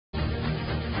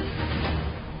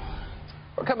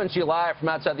We're coming to you live from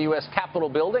outside the U.S. Capitol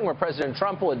building, where President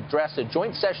Trump will address a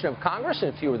joint session of Congress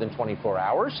in fewer than 24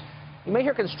 hours. You may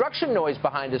hear construction noise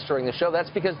behind us during the show. That's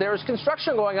because there is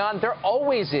construction going on. There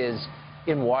always is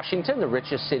in Washington, the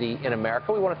richest city in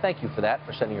America. We want to thank you for that,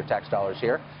 for sending your tax dollars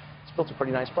here. It's built a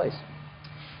pretty nice place.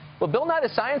 Well, Bill Nye the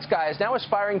Science Guy is now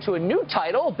aspiring to a new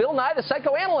title, Bill Nye the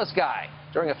Psychoanalyst Guy.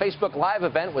 During a Facebook Live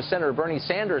event with Senator Bernie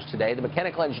Sanders today, the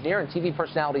mechanical engineer and TV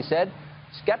personality said,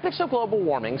 skeptics of global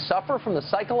warming suffer from the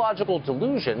psychological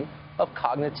delusion of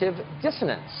cognitive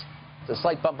dissonance. It's a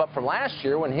slight bump up from last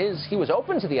year when he was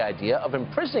open to the idea of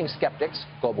imprisoning skeptics,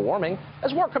 global warming,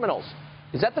 as war criminals.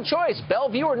 Is that the choice?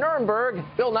 Bellevue or Nuremberg?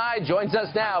 Bill Nye joins us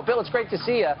now. Bill, it's great to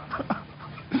see you.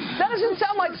 That doesn't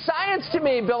sound like science to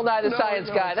me, Bill Nye the Science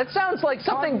Guy. That sounds like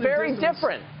something very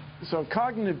different. So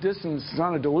cognitive dissonance is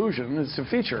not a delusion. It's a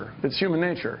feature. It's human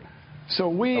nature. So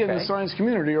we in the science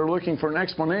community are looking for an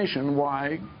explanation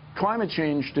why climate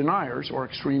change deniers, or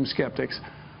extreme skeptics,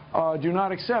 do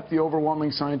not accept the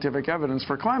overwhelming scientific evidence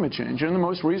for climate change. And the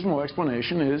most reasonable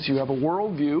explanation is you have a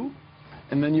worldview,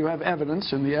 and then you have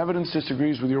evidence, and the evidence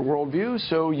disagrees with your worldview,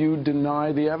 so you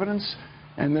deny the evidence.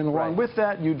 And then along with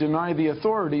that, you deny the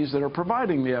authorities that are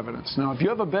providing the evidence. Now, if you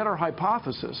have a better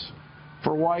hypothesis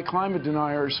for why climate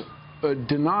deniers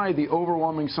deny the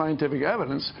overwhelming scientific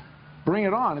evidence, bring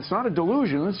it on. It's not a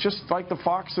delusion. It's just like the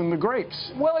fox and the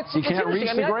grapes. Well, he can't reach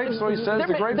the grapes, so he says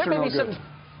the grapes are no good.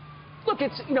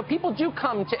 Look, people do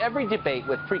come to every debate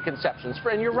with preconceptions,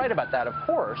 and you're right about that, of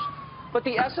course. But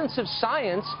the essence of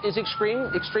science is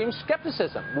extreme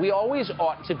skepticism. We always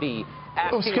ought to be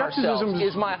asking ourselves,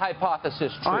 is my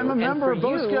hypothesis true? I'm a member of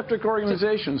both skeptic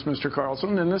organizations, Mr.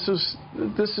 Carlson, and this is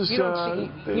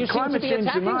climate change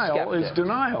denial is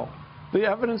denial. The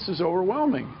evidence is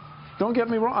overwhelming. Don't get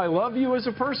me wrong. I love you as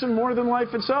a person more than life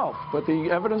itself, but the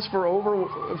evidence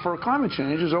for climate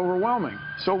change is overwhelming.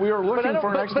 So we are looking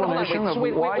for an explanation of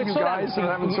why you guys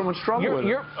are having so much trouble with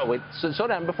it. So slow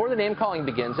down. Before the name calling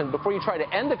begins, and before you try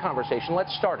to end the conversation,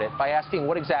 let's start it by asking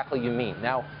what exactly you mean.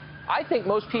 Now, I think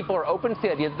most people are open to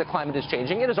the idea that the climate is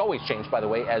changing. It has always changed, by the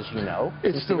way, as you know.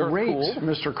 It's the rate,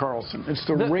 Mr. Carlson. It's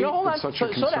the rate that's such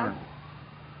a concern.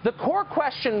 The core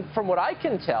question, from what I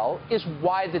can tell, is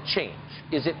why the change?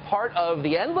 Is it part of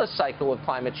the endless cycle of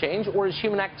climate change, or is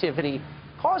human activity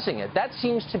causing it? That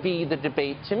seems to be the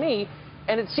debate to me,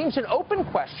 and it seems an open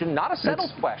question, not a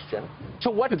settled question, to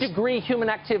what degree human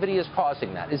activity is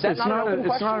causing that. Is that not an open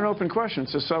question? It's not an open question.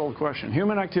 It's a settled question.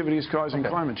 Human activity is causing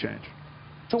climate change.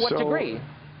 To what degree?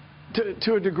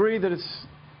 To a degree that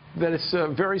it's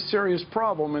a very serious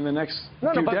problem in the next few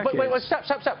decades. Wait,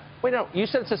 stop. Wait, no, you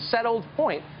said it's a settled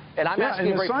point, and I'm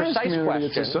asking a very precise question.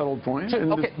 It's a settled point.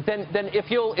 Okay, then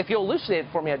if you'll elucidate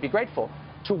it for me, I'd be grateful.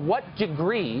 To what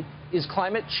degree is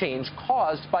climate change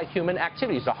caused by human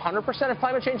activity? Is 100% of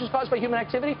climate change is caused by human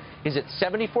activity? Is it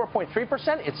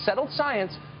 74.3%? It's settled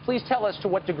science. Please tell us to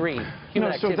what degree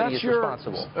human activity is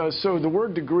responsible. So the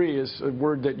word degree is a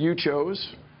word that you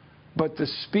chose. But the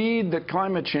speed that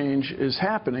climate change is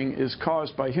happening is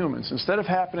caused by humans. Instead of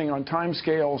happening on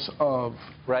timescales of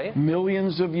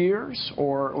millions of years,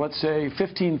 or let's say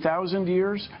 15,000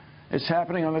 years, it's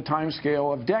happening on the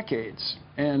timescale of decades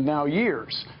and now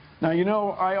years. Now, you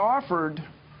know, I offered...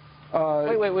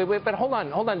 Wait, but hold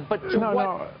on. But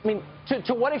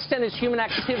to what extent is human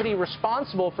activity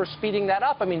responsible for speeding that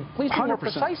up? I mean, please be more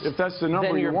precise. If that's the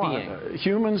number you want.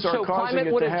 Humans are causing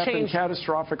it to happen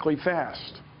catastrophically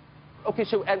fast. Okay,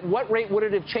 so at what rate would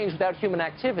it have changed without human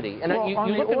activity? And you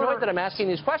look annoyed that I'm asking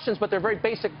these questions, but they're very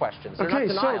basic questions. They're not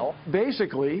denial. So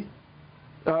basically,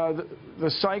 the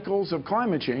cycles of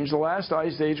climate change, the last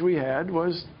ice age we had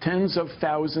was tens of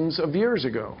thousands of years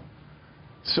ago.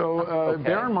 So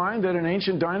bear in mind that in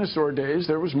ancient dinosaur days,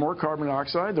 there was more carbon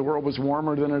dioxide. The world was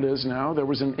warmer than it is now. There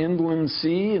was an inland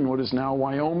sea in what is now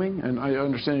Wyoming. And I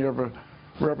understand you have a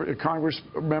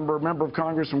member of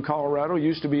Congress from Colorado,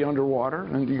 used to be underwater,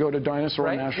 and you go to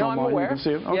Dinosaur National Mine, you can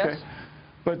see it. Okay. Yes.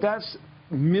 But that's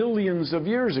millions of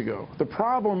years ago. The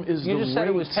problem is you just said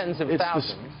it was tens of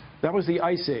thousands. That was the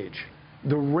Ice Age.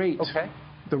 The rate.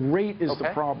 The rate is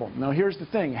the problem. Now, here's the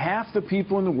thing. Half the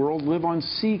people in the world live on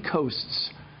sea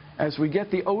coasts. As we get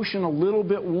the ocean a little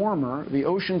bit warmer, the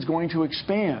ocean's going to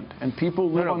expand, and people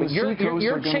live on the sea coast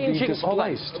are going to be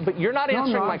displaced. But you're not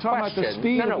answering my question. Yes,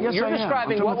 you're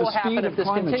describing what will happen if this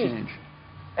continues.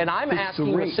 And I'm asking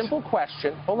you a simple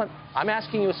question. Hold on. I'm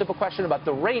asking you a simple question about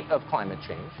the rate of climate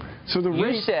change. So the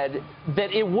rate... You said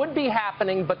that it would be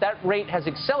happening, but that rate has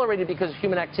accelerated because of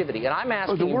human activity. And I'm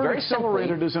asking you very simply... The word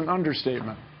accelerated is an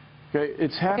understatement. Okay?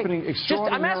 It's happening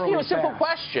extraordinarily I'm asking you a simple fast.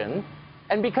 question.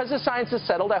 And because the science is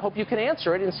settled, I hope you can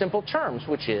answer it in simple terms,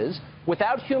 which is,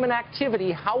 without human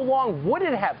activity, how long would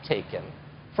it have taken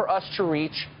for us to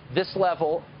reach this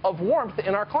level of warmth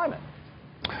in our climate?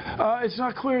 It's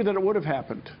not clear that it would have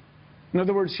happened. In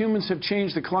other words, humans have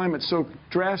changed the climate so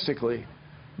drastically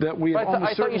that we have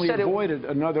almost certainly avoided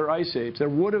another ice age. There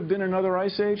would have been another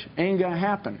ice age. Ain't going to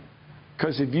happen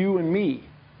because of you and me.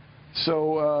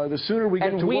 So the sooner we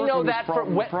get to work on this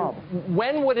problem, the problem.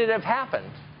 When would it have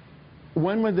happened?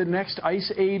 When would the next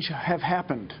ice age have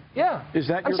happened? Yeah. Is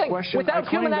that your question? Without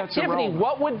human activity,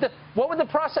 what would the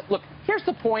process... Look, here's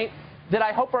the point that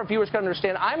I hope our viewers can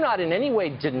understand. I'm not in any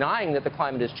way denying that the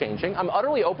climate is changing. I'm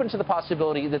utterly open to the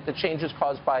possibility that the change is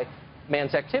caused by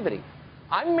man's activity.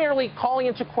 I'm merely calling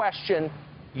into question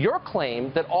your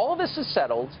claim that all of this is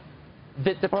settled,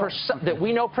 that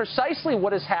we know precisely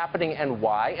what is happening and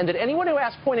why, and that anyone who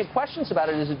asks pointed questions about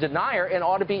it is a denier and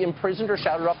ought to be imprisoned or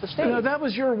shouted off the stage. No, that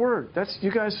was your word. That's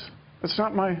you guys. That's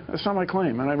not my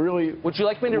claim, and I really. Would you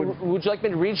like me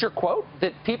to read your quote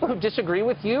that people who disagree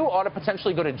with you ought to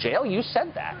potentially go to jail? You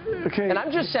said that. Okay. And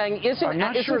I'm just saying, I'm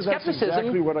not sure that's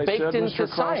exactly what I said, Mr.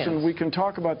 science? Carlson. We can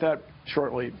talk about that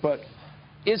shortly, but.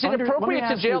 Is it appropriate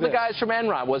to jail the guys from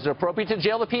Enron? Was it appropriate to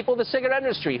jail the people in the cigarette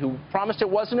industry who promised it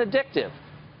wasn't addictive,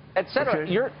 et cetera?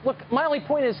 Okay. Look, my only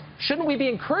point is, shouldn't we be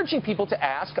encouraging people to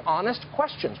ask honest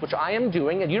questions, which I am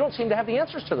doing, and you don't seem to have the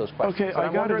answers to those questions. Okay,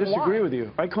 I got to disagree with you.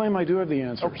 I claim I do have the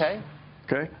answers. Okay.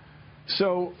 Okay.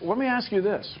 So let me ask you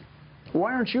this.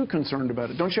 Why aren't you concerned about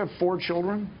it? Don't you have 4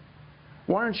 children?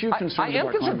 Why aren't you concerned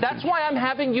about climate change? That's why I'm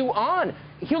having you on.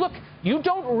 Look, you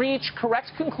don't reach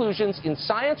correct conclusions in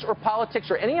science or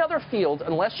politics or any other field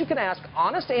unless you can ask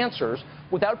honest answers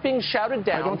without being shouted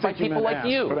down by people like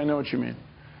you. But I know what you mean.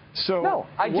 So no,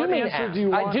 I do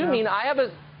mean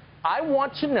ask. I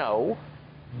want to know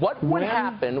what would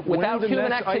happen without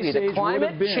human activity. The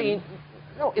climate change.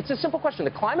 No, it's a simple question.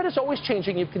 The climate is always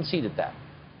changing. You've conceded that.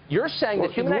 You're saying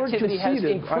that human activity has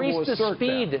increased the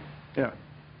speed. Yeah.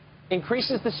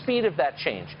 Increases the speed of that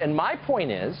change. And my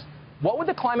point is, what would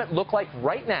the climate look like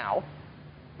right now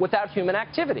without human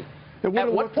activity? It would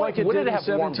have looked like it did in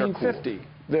 1750.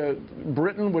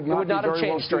 Britain would not be very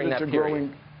well suited to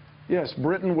growing. Yes,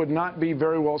 Britain would not be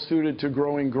very well suited to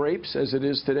growing grapes as it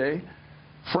is today.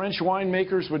 French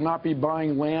winemakers would not be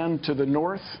buying land to the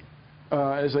north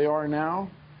as they are now.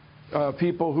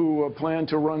 People who plan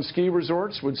to run ski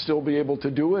resorts would still be able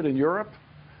to do it in Europe.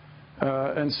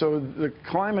 And so the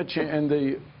climate change and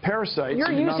the parasites.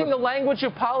 You're using the language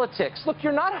of politics. Look,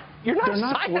 you're not a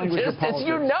scientist, as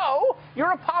you know.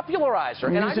 You're a popularizer.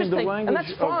 I'm using the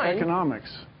language of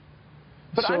economics.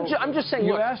 But so I'm just saying,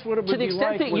 you look, asked what it would to the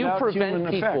extent that you prevent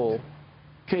people,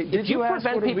 if you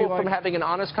prevent people from having an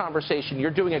honest conversation, you're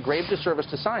doing a grave disservice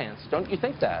to science. Don't you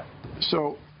think that?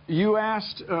 So you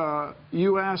asked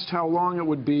how long it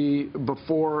would be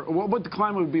before, what the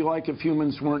climate would be like if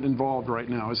humans weren't involved right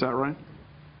now. Is that right?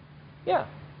 Yeah.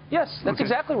 Yes, that's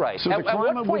exactly right. So at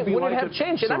what point would it have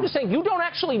changed? And I'm just saying, you don't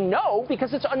actually know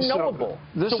because it's unknowable.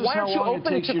 So why aren't you open to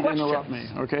questions? This is how long it takes you to interrupt me,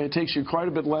 okay? It takes you quite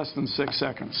a bit less than 6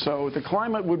 seconds. So the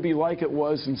climate would be like it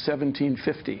was in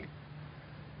 1750.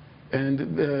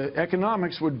 And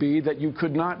economics would be that you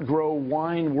could not grow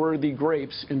wine-worthy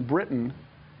grapes in Britain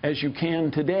as you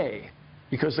can today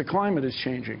because the climate is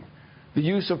changing. The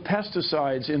use of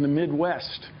pesticides in the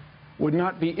Midwest would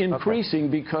not be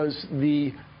increasing because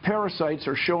the parasites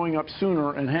are showing up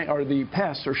sooner or the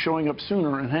pests are showing up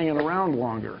sooner and hanging around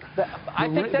longer. I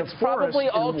think that's probably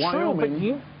all true, but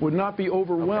you would not be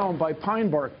overwhelmed by pine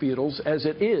bark beetles as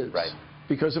it is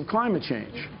because of climate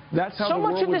change. That's how the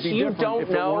world would be different if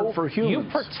it weren't for humans.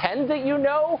 You pretend that you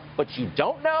know, but you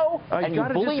don't know, and you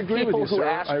bully people who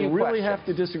ask you questions. I really have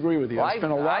to disagree with you. I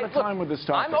spent a lot of time with this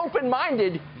topic. I'm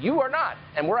open-minded. You are not,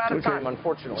 and we're out of time,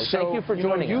 unfortunately. Thank you for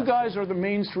joining us. You guys are the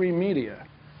mainstream media.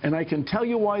 And I can tell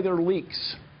you why they're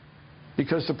leaks.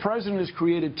 Because the president has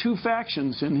created 2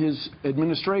 factions in his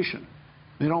administration.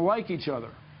 They don't like each other.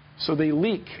 So they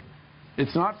leak.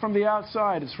 It's not from the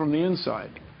outside, it's from the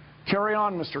inside. Carry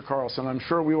on, Mr. Carlson. I'm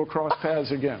sure we will cross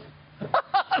paths again.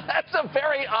 That's a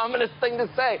very ominous thing to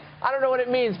say. I don't know what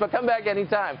it means, but come back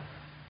anytime.